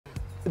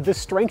The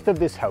strength of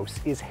this house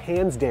is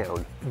hands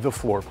down the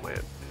floor plan.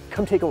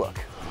 Come take a look.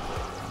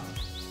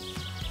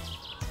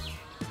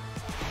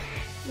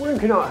 We're in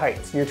Connaught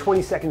Heights near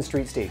 22nd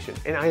Street Station,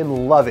 and I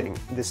am loving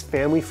this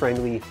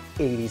family-friendly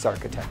 80s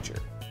architecture.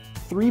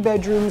 3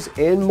 bedrooms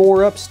and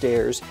more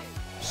upstairs,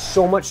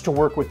 so much to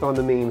work with on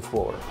the main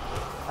floor.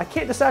 I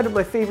can't decide what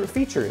my favorite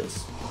feature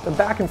is. I'm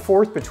back and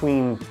forth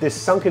between this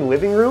sunken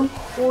living room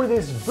or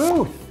this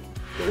booth.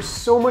 There's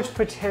so much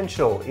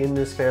potential in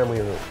this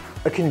family room.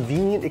 A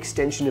convenient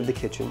extension of the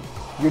kitchen,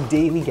 your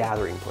daily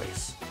gathering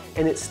place,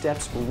 and it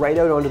steps right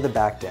out onto the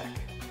back deck.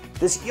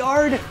 This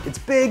yard, it's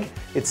big,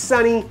 it's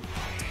sunny,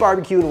 it's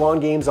barbecue and lawn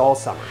games all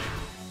summer.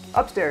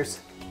 Upstairs,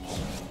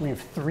 we have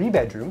 3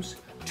 bedrooms,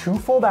 2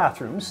 full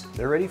bathrooms,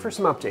 they're ready for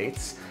some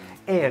updates,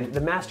 and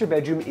the master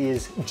bedroom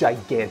is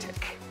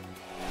gigantic.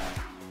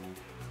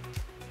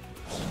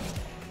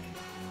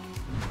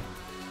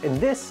 And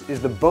this is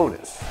the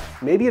bonus.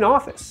 Maybe an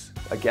office,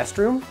 a guest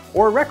room,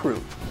 or a rec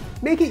room.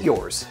 Make it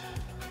yours.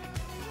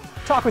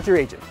 Talk with your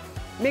agent.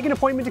 Make an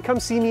appointment to come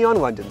see me on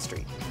London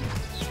Street.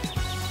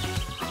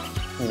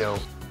 You know,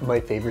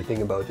 my favorite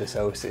thing about this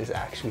house is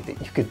actually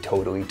that you could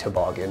totally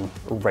toboggan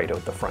right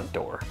out the front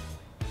door.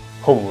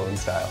 Home Alone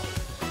style.